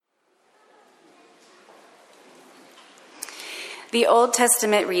The Old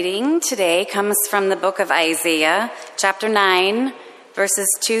Testament reading today comes from the book of Isaiah, chapter 9, verses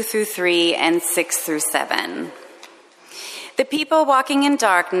 2 through 3 and 6 through 7. The people walking in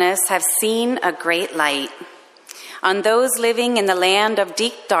darkness have seen a great light. On those living in the land of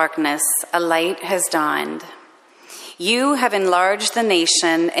deep darkness, a light has dawned. You have enlarged the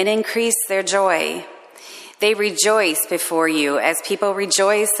nation and increased their joy. They rejoice before you as people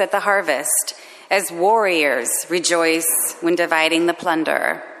rejoice at the harvest, as warriors rejoice when dividing the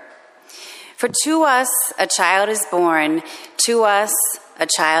plunder. For to us a child is born, to us a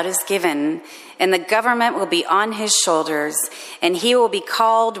child is given, and the government will be on his shoulders, and he will be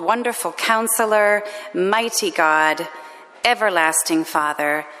called Wonderful Counselor, Mighty God, Everlasting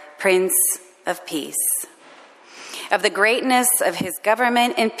Father, Prince of Peace. Of the greatness of his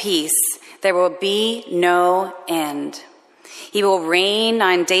government and peace, there will be no end. He will reign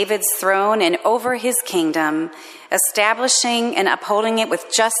on David's throne and over his kingdom, establishing and upholding it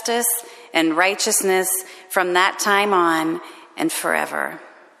with justice and righteousness from that time on and forever.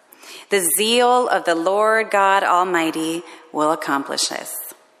 The zeal of the Lord God Almighty will accomplish this.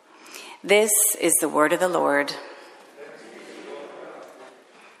 This is the word of the Lord.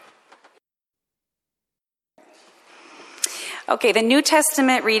 Okay, the New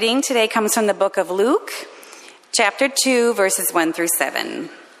Testament reading today comes from the book of Luke, chapter 2, verses 1 through 7.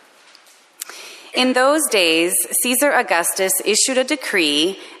 In those days, Caesar Augustus issued a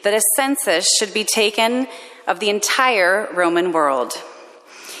decree that a census should be taken of the entire Roman world.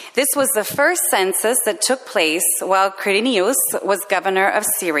 This was the first census that took place while Quirinius was governor of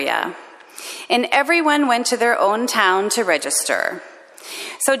Syria, and everyone went to their own town to register.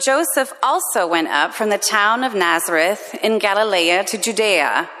 So Joseph also went up from the town of Nazareth in Galilee to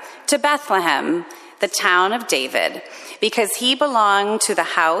Judea, to Bethlehem, the town of David, because he belonged to the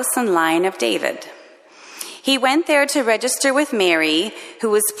house and line of David. He went there to register with Mary, who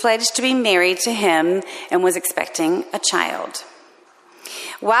was pledged to be married to him and was expecting a child.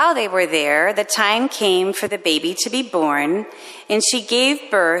 While they were there, the time came for the baby to be born, and she gave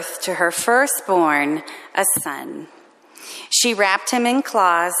birth to her firstborn, a son. She wrapped him in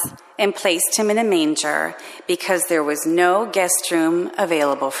cloths and placed him in a manger because there was no guest room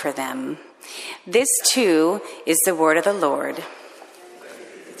available for them. This, too, is the word of the Lord.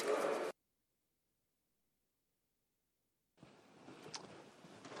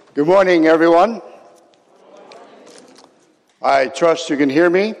 Good morning, everyone. I trust you can hear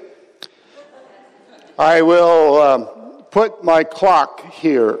me. I will put my clock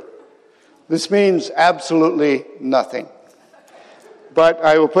here. This means absolutely nothing. But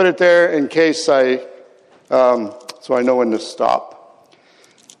I will put it there in case so I know when to stop.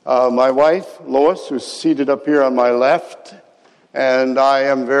 My wife, Lois, who's seated up here on my left, and I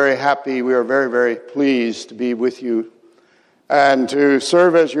am very happy. We are very, very pleased to be with you and to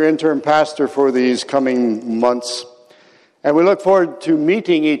serve as your interim pastor for these coming months. And we look forward to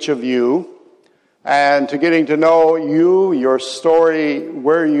meeting each of you and to getting to know you, your story,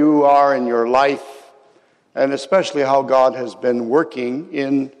 where you are in your life, and especially how God has been working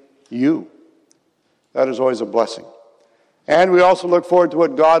in you. That is always a blessing. And we also look forward to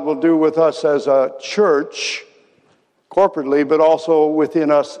what God will do with us as a church, corporately, but also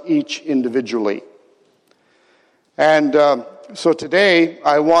within us each individually. And so today,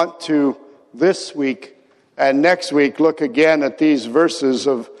 I want to, this week and next week, look again at these verses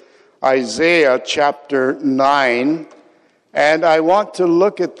of Isaiah chapter 9. And I want to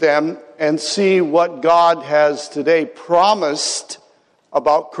look at them and see what God has today promised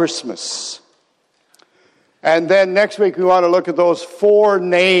about Christmas. And then next week we want to look at those 4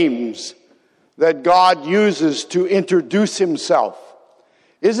 names that God uses to introduce himself.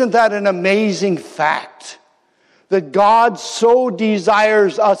 Isn't that an amazing fact? That God so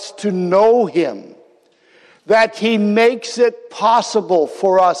desires us to know him, that he makes it possible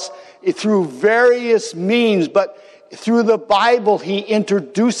for us through various means, but through the Bible he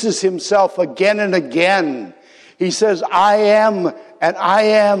introduces himself again and again. He says, I am, and I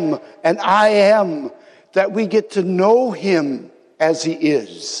am, and I am. That we get to know him as he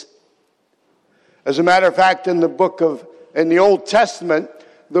is. As a matter of fact, in the Old Testament,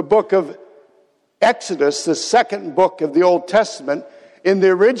 the book of Exodus, the second book of the Old Testament, in the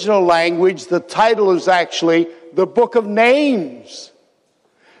original language, the title is actually the Book of Names.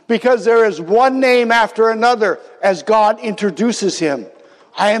 Because there is one name after another as God introduces him.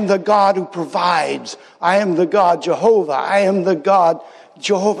 I am the God who provides. I am the God Jehovah. I am the God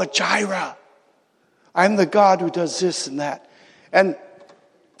Jehovah Jireh. I'm the God who does this and that. And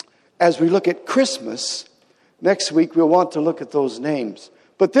as we look at Christmas, next week we'll want to look at those names.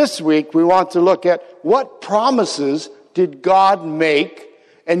 But this week we want to look at what promises did God make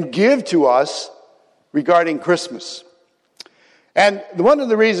and give to us regarding Christmas? And one of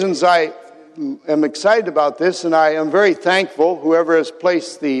the reasons I am excited about this, and I am very thankful, whoever has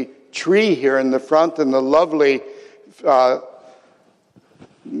placed the tree here in the front and the lovely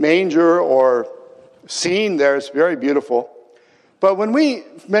manger or scene there is very beautiful. But when we,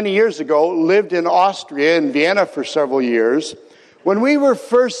 many years ago, lived in Austria, in Vienna for several years, when we were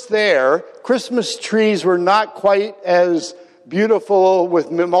first there, Christmas trees were not quite as beautiful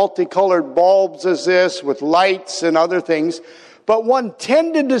with multicolored bulbs as this, with lights and other things. But one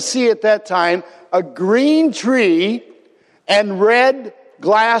tended to see at that time a green tree and red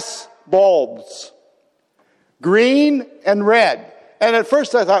glass bulbs. Green and red. And at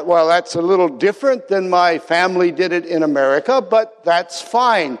first I thought, well, that's a little different than my family did it in America, but that's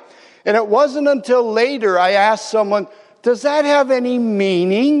fine. And it wasn't until later I asked someone, does that have any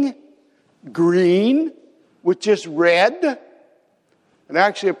meaning? Green with just red? And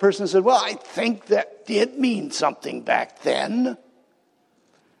actually a person said, well, I think that did mean something back then.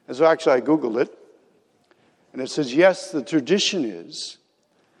 And so actually I Googled it. And it says, yes, the tradition is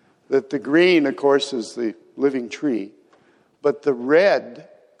that the green, of course, is the living tree. But the red,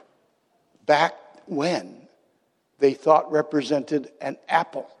 back when, they thought represented an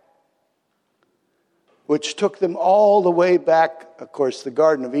apple, which took them all the way back. Of course, the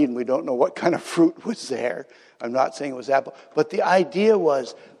Garden of Eden, we don't know what kind of fruit was there. I'm not saying it was apple. But the idea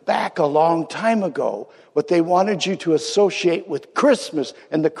was, back a long time ago, what they wanted you to associate with Christmas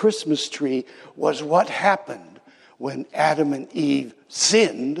and the Christmas tree was what happened when Adam and Eve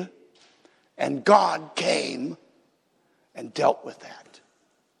sinned and God came and dealt with that.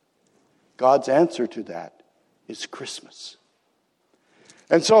 God's answer to that is Christmas.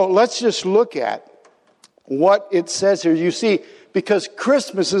 And so let's just look at what it says here. You see, because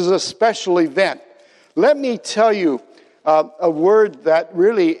Christmas is a special event. Let me tell you a word that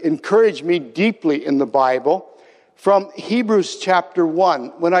really encouraged me deeply in the Bible from Hebrews chapter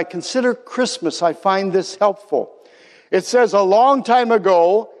 1. When I consider Christmas, I find this helpful. It says, a long time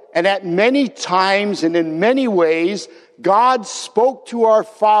ago, and at many times and in many ways, God spoke to our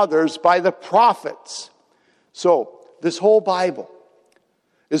fathers by the prophets. So, this whole Bible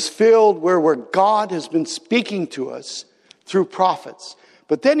is filled where God has been speaking to us through prophets.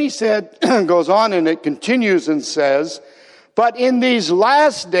 But then he said, goes on and it continues and says, but in these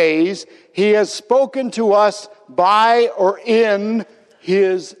last days, he has spoken to us by or in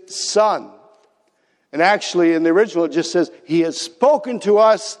his Son. And actually, in the original, it just says, he has spoken to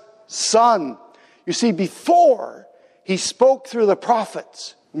us, Son. You see, before, he spoke through the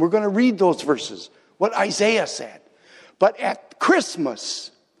prophets. And we're going to read those verses, what Isaiah said. But at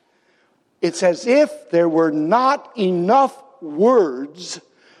Christmas, it's as if there were not enough words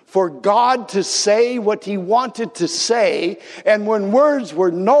for God to say what he wanted to say. And when words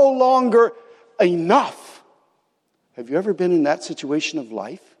were no longer enough. Have you ever been in that situation of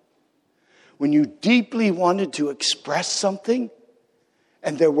life? When you deeply wanted to express something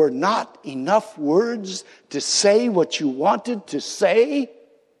and there were not enough words to say what you wanted to say?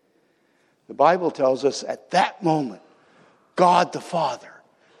 The Bible tells us at that moment, God the Father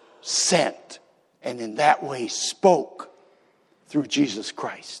sent and in that way spoke through Jesus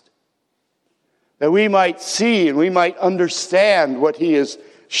Christ. That we might see and we might understand what he is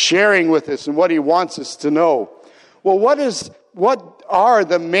sharing with us and what he wants us to know. Well, what are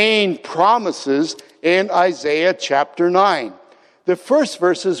the main promises in Isaiah chapter 9? The first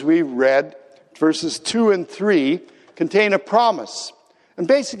verses we read, verses 2 and 3, contain a promise. And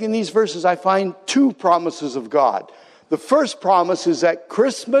basically in these verses I find two promises of God. The first promise is that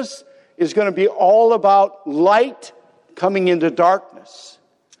Christmas is going to be all about light coming into darkness.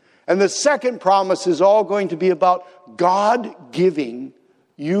 And the second promise is all going to be about God giving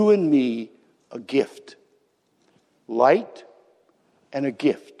you and me a gift. Light and a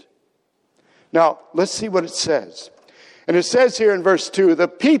gift. Now, let's see what it says. And it says here in verse 2, the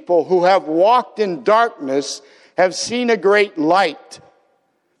people who have walked in darkness have seen a great light.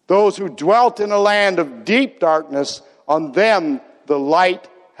 Those who dwelt in a land of deep darkness, on them the light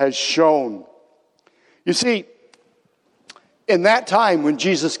has shone. You see, in that time when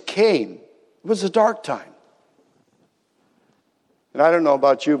Jesus came, it was a dark time. And I don't know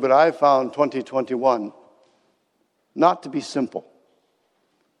about you, but I found 2021 not to be simple.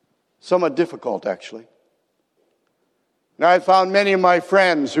 Somewhat difficult, actually. And I found many of my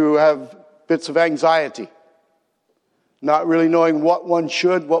friends who have bits of anxiety, not really knowing what one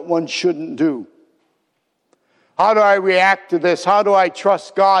should, what one shouldn't do. How do I react to this? How do I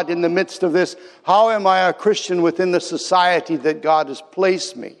trust God in the midst of this? How am I a Christian within the society that God has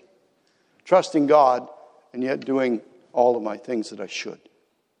placed me? Trusting God and yet doing all of my things that I should.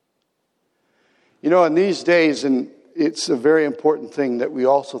 You know, in these days, and it's a very important thing that we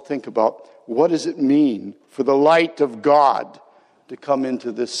also think about, what does it mean for the light of God to come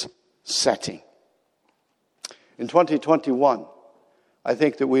into this setting? In 2021, I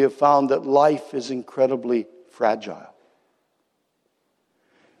think that we have found that life is incredibly fragile.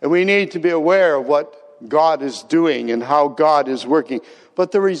 And we need to be aware of what God is doing and how God is working.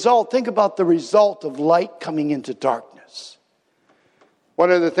 But the result, think about the result of light coming into darkness.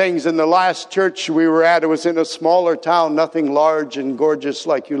 One of the things in the last church we were at, it was in a smaller town, nothing large and gorgeous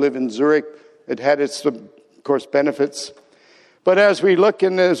like you live in Zurich. It had its, of course, benefits. But as we look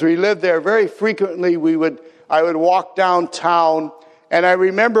and as we lived there, very frequently I would walk downtown. And I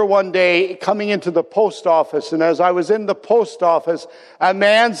remember one day coming into the post office, and as I was in the post office, a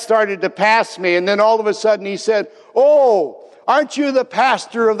man started to pass me, and then all of a sudden he said, "Oh, aren't you the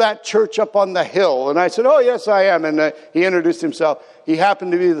pastor of that church up on the hill?" And I said, "Oh, yes, I am." And he introduced himself. He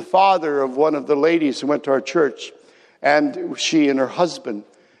happened to be the father of one of the ladies who went to our church, and she and her husband.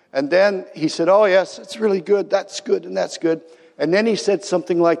 And then he said, "Oh, yes, it's really good. That's good, and that's good." And then he said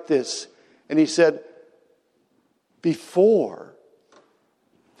something like this, and he said, "Before,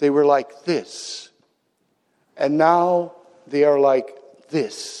 they were like this, and now they are like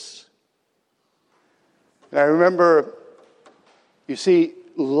this." And I remember, you see,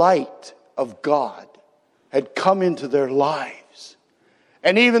 light of God had come into their lives.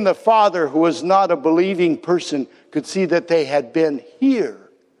 And even the father, who was not a believing person, could see that they had been here.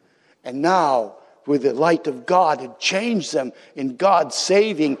 And now, with the light of God, had changed them in God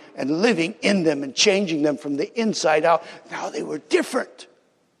saving and living in them and changing them from the inside out. Now they were different.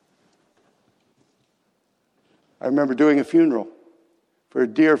 I remember doing a funeral for a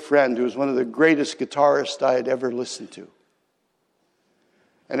dear friend who was one of the greatest guitarists I had ever listened to.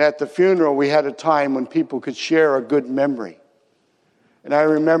 And at the funeral, we had a time when people could share a good memory. And I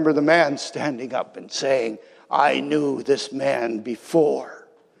remember the man standing up and saying, "I knew this man before,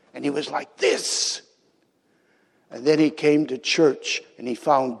 and he was like this." And then he came to church and he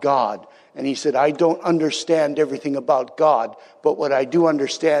found God. And he said, "I don't understand everything about God, but what I do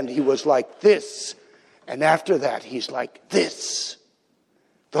understand, he was like this. And after that, he's like this."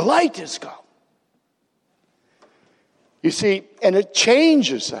 The light has come. You see, and it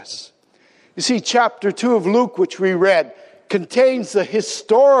changes us. You see, chapter 2 of Luke, which we read, contains the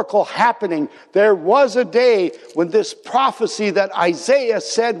historical happening. There was a day when this prophecy that Isaiah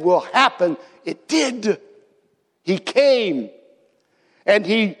said will happen, it did. He came. And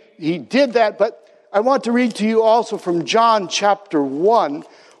he did that. But I want to read to you also from John chapter 1,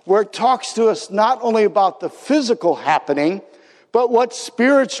 where it talks to us not only about the physical happening, but what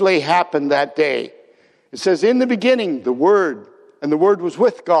spiritually happened that day. It says, "In the beginning, the Word, and the Word was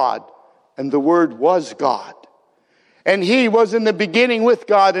with God, and the Word was God. And he was in the beginning with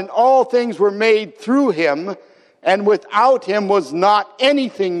God, and all things were made through him, and without him was not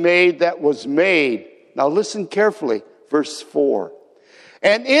anything made that was made." Now listen carefully, verse 4.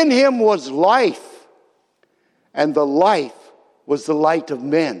 "And in him was life, and the life was the light of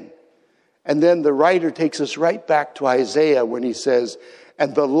men." And then the writer takes us right back to Isaiah when he says,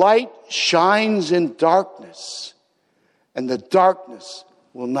 "And the light shines in darkness, and the darkness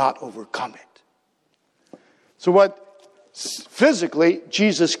will not overcome it." So what physically,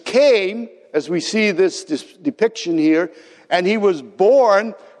 Jesus came, as we see this depiction here, and he was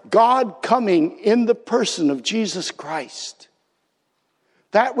born, God coming in the person of Jesus Christ.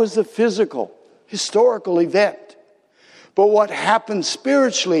 That was the physical, historical event. But what happened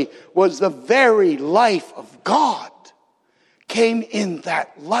spiritually was the very life of God came in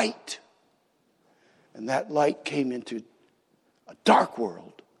that light. And that light came into a dark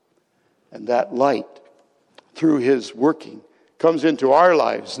world. And that light, through his working, comes into our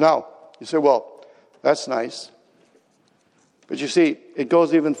lives. Now, you say, "Well, that's nice." But you see, it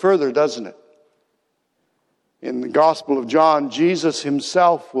goes even further, doesn't it? In the Gospel of John, Jesus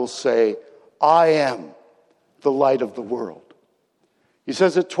himself will say, "I am the light of the world." He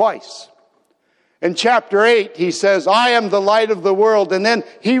says it twice. In chapter 8, he says, "I am the light of the world." And then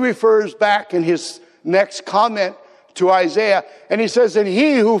he refers back in his next comment to Isaiah. And he says, "And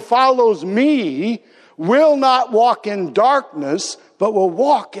he who follows me will not walk in darkness, but will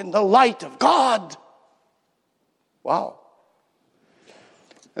walk in the light of God." Wow.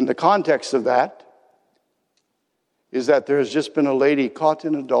 And the context of that is that there has just been a lady caught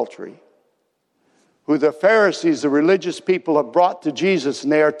in adultery, who the Pharisees, the religious people, have brought to Jesus,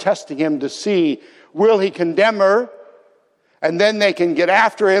 and they are testing him to see, will he condemn her? And then they can get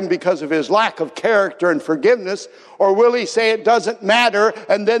after him because of his lack of character and forgiveness? Or will he say it doesn't matter,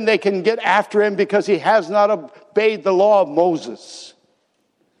 and then they can get after him because he has not obeyed the law of Moses?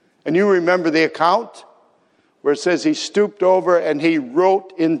 And you remember the account where it says he stooped over and he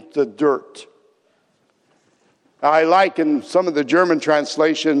wrote in the dirt. Now, I like in some of the German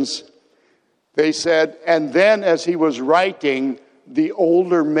translations, they said, and then as he was writing, the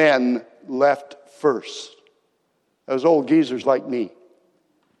older men left first. Those old geezers like me.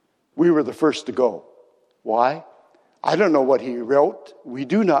 We were the first to go. Why? I don't know what he wrote. We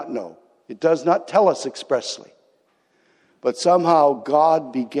do not know. It does not tell us expressly. But somehow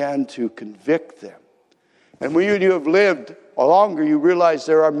God began to convict them. And when you have lived longer, you realize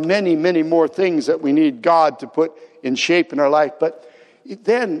there are many, many more things that we need God to put in shape in our life. But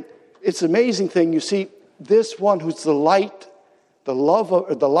then it's an amazing thing. You see, this one who's the light, the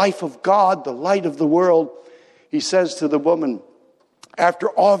life of God, the light of the world, he says to the woman, after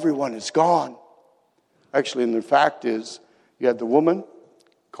everyone is gone. Actually, and the fact is, you had the woman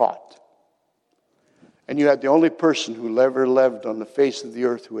caught. And you had the only person who ever lived on the face of the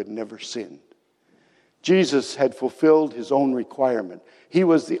earth who had never sinned. Jesus had fulfilled his own requirement. He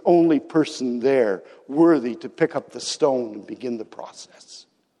was the only person there worthy to pick up the stone and begin the process.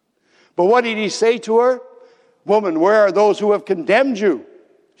 But what did he say to her? Woman, where are those who have condemned you?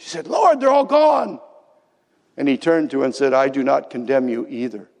 She said, Lord, they're all gone. And he turned to her and said, I do not condemn you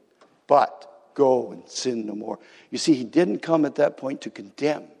either, but go and sin no more. You see, he didn't come at that point to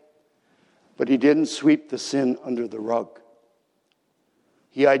condemn, but he didn't sweep the sin under the rug.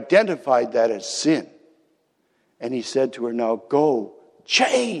 He identified that as sin. And he said to her, now go,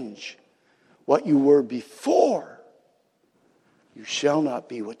 change what you were before. You shall not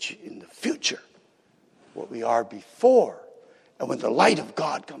be what you, in the future, what we are before. And when the light of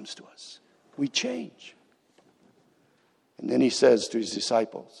God comes to us, we change. And then he says to his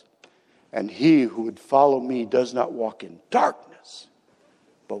disciples, and he who would follow me does not walk in darkness,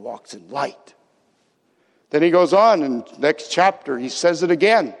 but walks in light. Then he goes on in the next chapter, he says it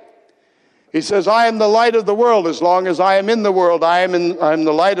again. He says, I am the light of the world. As long as I am in the world, I am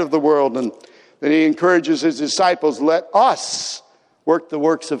the light of the world. And then he encourages his disciples, let us work the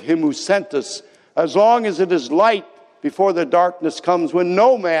works of him who sent us, as long as it is light before the darkness comes when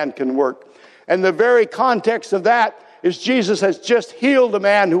no man can work. And the very context of that is Jesus has just healed a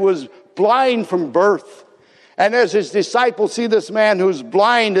man who was blind from birth. And as his disciples see this man who's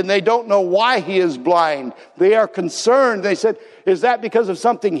blind and they don't know why he is blind, they are concerned. They said, is that because of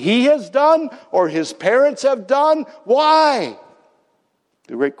something he has done or his parents have done? Why?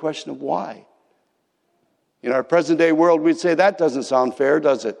 The great question of why. In our present day world, we'd say that doesn't sound fair,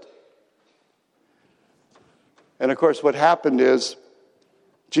 does it? And of course, what happened is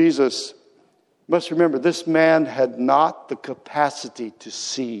Jesus, must remember, this man had not the capacity to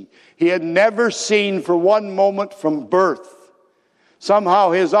see. He had never seen for one moment from birth.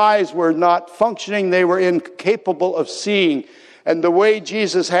 Somehow his eyes were not functioning. They were incapable of seeing. And the way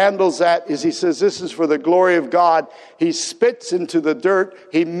Jesus handles that is he says, this is for the glory of God. He spits into the dirt.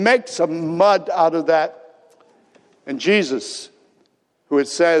 He makes some mud out of that. And Jesus, who it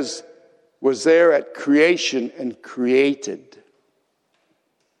says was there at creation and created,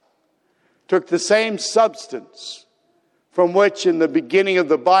 took the same substance from which in the beginning of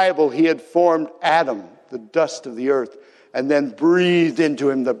the Bible he had formed Adam, the dust of the earth, and then breathed into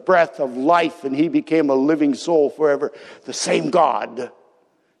him the breath of life, and he became a living soul forever. The same God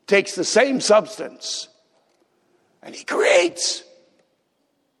takes the same substance and he creates.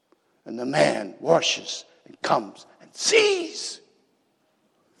 And the man washes and comes and sees.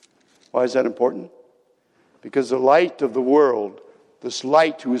 Why is that important? Because the light of the world, this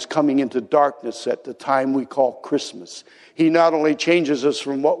light who is coming into darkness at the time we call Christmas, he not only changes us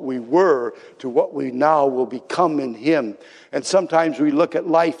from what we were to what we now will become in him. And sometimes we look at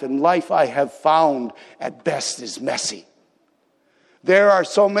life, and life, I have found, at best is messy. There are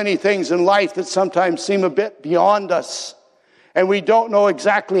so many things in life that sometimes seem a bit beyond us, and we don't know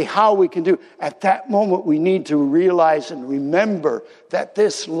exactly how we can do. At that moment, we need to realize and remember that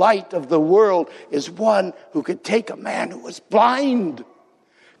this light of the world is one who could take a man who was blind,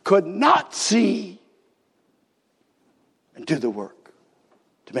 could not see, and do the work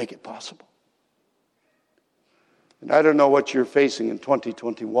to make it possible. And I don't know what you're facing in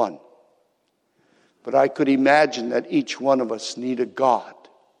 2021, but I could imagine that each one of us need a God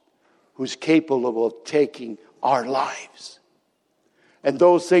who's capable of taking our lives and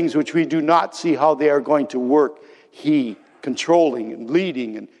those things which we do not see how they are going to work, he controlling and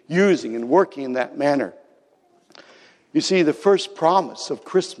leading and using and working in that manner. You see, the first promise of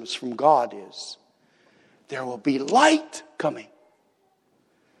Christmas from God is there will be light coming.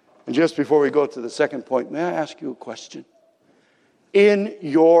 And just before we go to the second point, may I ask you a question? In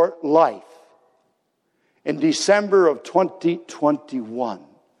your life, in December of 2021,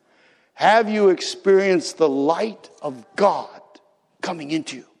 have you experienced the light of God coming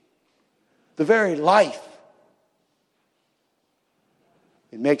into you? The very life.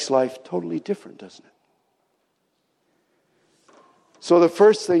 It makes life totally different, doesn't it? So the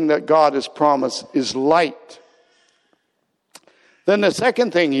first thing that God has promised is light. Then the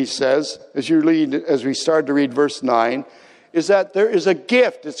second thing he says, as we start to read verse 9, is that there is a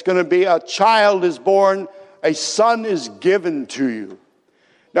gift. It's going to be a child is born, a son is given to you.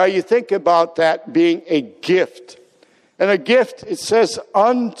 Now you think about that being a gift. And a gift, it says,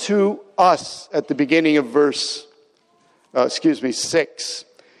 unto us at the beginning of verse 6.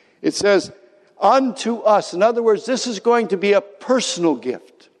 It says, unto us. In other words, this is going to be a personal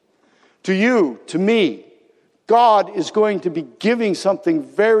gift. To you, to me. God is going to be giving something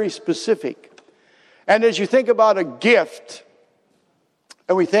very specific. And as you think about a gift,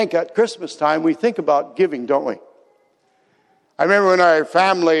 and we think at Christmas time, we think about giving, don't we? I remember in our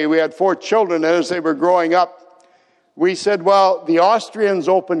family, we had 4 children, and as they were growing up, we said, well, the Austrians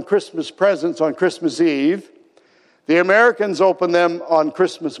open Christmas presents on Christmas Eve. The Americans open them on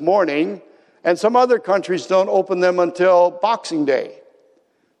Christmas morning. And some other countries don't open them until Boxing Day.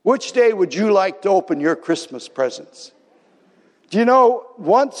 Which day would you like to open your Christmas presents? Do you know,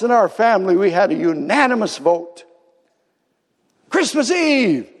 once in our family, we had a unanimous vote. Christmas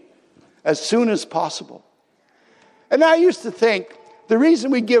Eve, as soon as possible. And I used to think the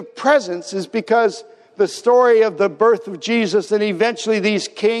reason we give presents is because the story of the birth of Jesus, and eventually these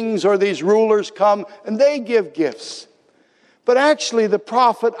kings or these rulers come and they give gifts. But actually the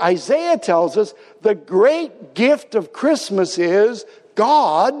prophet Isaiah tells us the great gift of Christmas is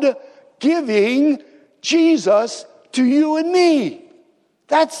God giving Jesus to you and me.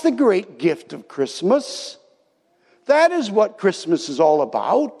 That's the great gift of Christmas. That is what Christmas is all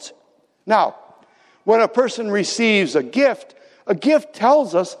about. Now, when a person receives a gift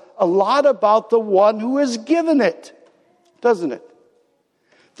tells us a lot about the one who has given it, doesn't it?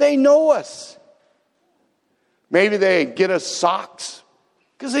 They know us. Maybe they get us socks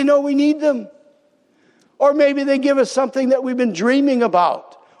because they know we need them. Or maybe they give us something that we've been dreaming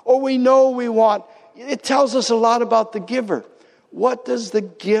about or we know we want. It tells us a lot about the giver. What does the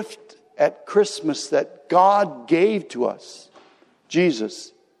gift at Christmas that God gave to us,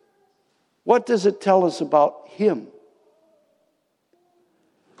 Jesus, what does it tell us about him?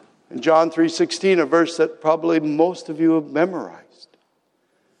 In John 3:16, a verse that probably most of you have memorized.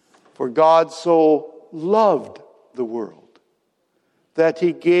 For God so loved the world that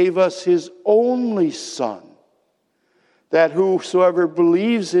he gave us his only Son, that whosoever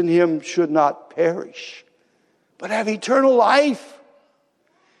believes in him should not perish, but have eternal life.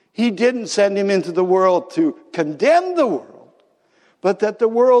 He didn't send him into the world to condemn the world, but that the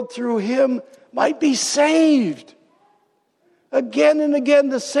world through him might be saved. Again and again,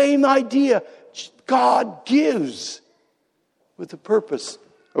 the same idea. God gives with the purpose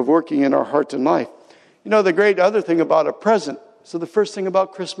of working in our heart and life. You know, the great other thing about a present, so the first thing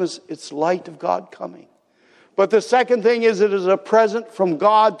about Christmas, it's light of God coming. But the second thing is it is a present from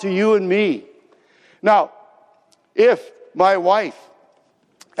God to you and me. Now, if my wife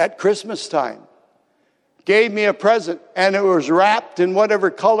at Christmas time gave me a present and it was wrapped in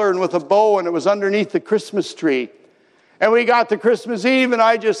whatever color and with a bow and it was underneath the Christmas tree, and we got to Christmas Eve, and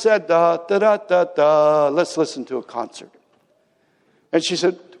I just said, da, da, da, da, da, let's listen to a concert. And she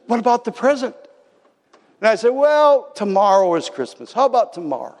said, what about the present? And I said, well, tomorrow is Christmas. How about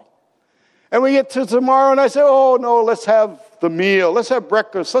tomorrow? And we get to tomorrow, and I said, oh, no, let's have the meal. Let's have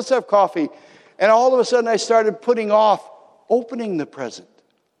breakfast. Let's have coffee. And all of a sudden, I started putting off opening the present.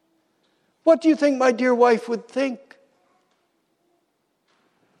 What do you think my dear wife would think?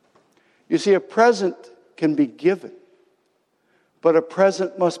 You see, a present can be given. But a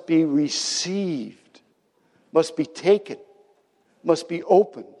present must be received, must be taken, must be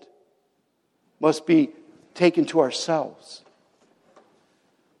opened, must be taken to ourselves.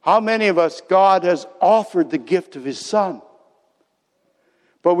 How many of us, God has offered the gift of his Son,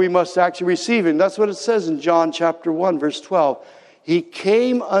 but we must actually receive him. That's what it says in John chapter 1, verse 12. He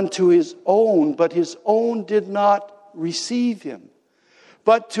came unto his own, but his own did not receive him.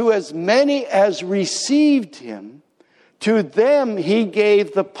 But to as many as received him, to them he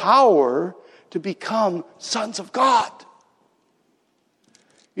gave the power to become sons of God.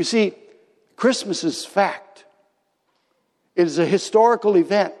 You see, Christmas is fact. It is a historical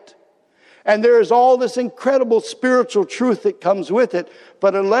event. And there is all this incredible spiritual truth that comes with it.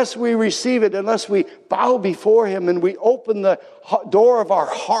 But unless we receive it, unless we bow before Him and we open the door of our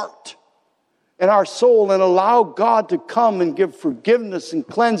heart and our soul and allow God to come and give forgiveness and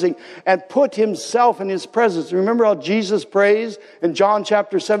cleansing and put Himself in His presence. Remember how Jesus prays in John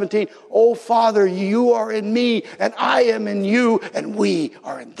chapter 17, "Oh Father, you are in me and I am in you and we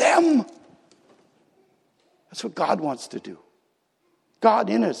are in them." That's what God wants to do. God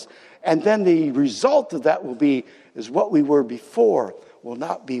in us. And then the result of that will be is what we were before will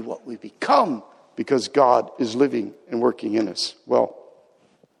not be what we become because God is living and working in us. Well,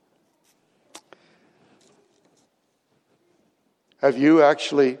 have you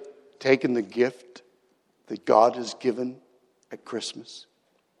actually taken the gift that God has given at Christmas?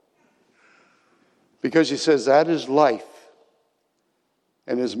 Because He says that is life.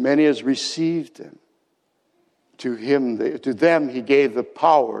 And as many as received Him, to them He gave the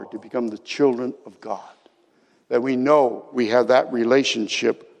power to become the children of God. That we know we have that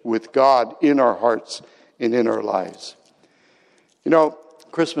relationship with God in our hearts and in our lives. You know,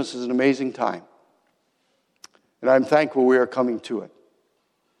 Christmas is an amazing time. And I'm thankful we are coming to it.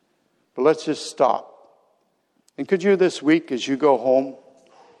 But let's just stop. And could you this week, as you go home,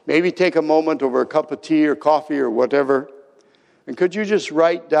 maybe take a moment over a cup of tea or coffee or whatever, and could you just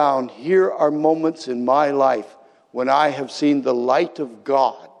write down, here are moments in my life when I have seen the light of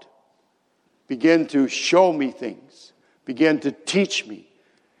God begin to show me things, begin to teach me.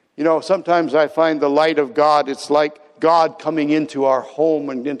 You know, sometimes I find the light of God, it's like God coming into our home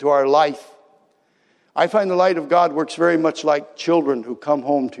and into our life. I find the light of God works very much like children who come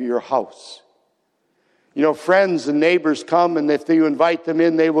home to your house. You know, friends and neighbors come, and if you invite them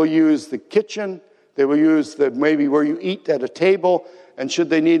in, they will use the kitchen. They will use maybe where you eat at a table, and should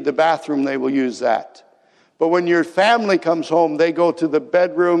they need the bathroom, they will use that. But when your family comes home, they go to the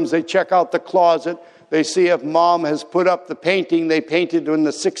bedrooms, they check out the closet, they see if mom has put up the painting they painted in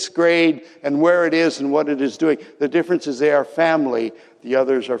the 6th grade and where it is and what it is doing. The difference is they are family, the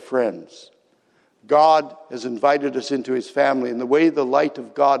others are friends. God has invited us into His family, and the way the light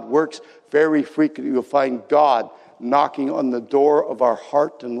of God works, very frequently you'll find God knocking on the door of our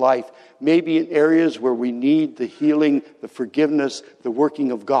heart and life, maybe in areas where we need the healing, the forgiveness, the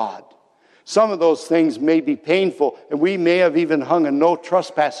working of God. Some of those things may be painful, and we may have even hung a no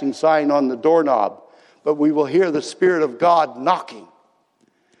trespassing sign on the doorknob, but we will hear the Spirit of God knocking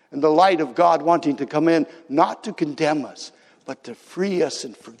and the light of God wanting to come in, not to condemn us, but to free us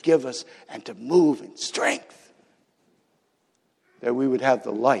and forgive us and to move in strength, that we would have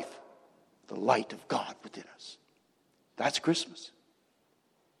the light of God within us. That's Christmas.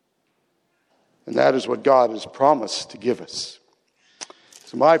 And that is what God has promised to give us.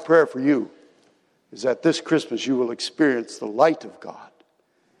 So my prayer for you is that this Christmas you will experience the light of God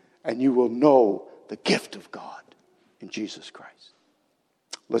and you will know the gift of God in Jesus Christ.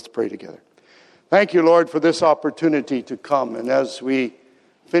 Let's pray together. Thank you, Lord, for this opportunity to come. And as we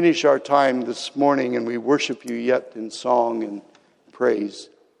finish our time this morning and we worship you yet in song and praise,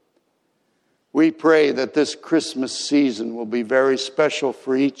 we pray that this Christmas season will be very special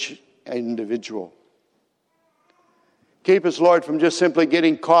for each individual. Keep us, Lord, from just simply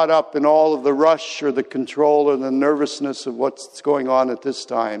getting caught up in all of the rush or the control or the nervousness of what's going on at this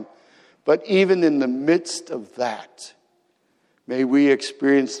time. But even in the midst of that, may we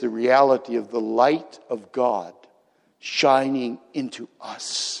experience the reality of the light of God shining into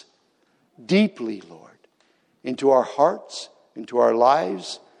us deeply, Lord, into our hearts, into our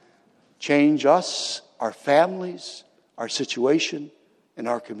lives. Change us, our families, our situation, and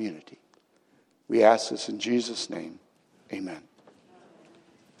our community. We ask this in Jesus' name. Amen.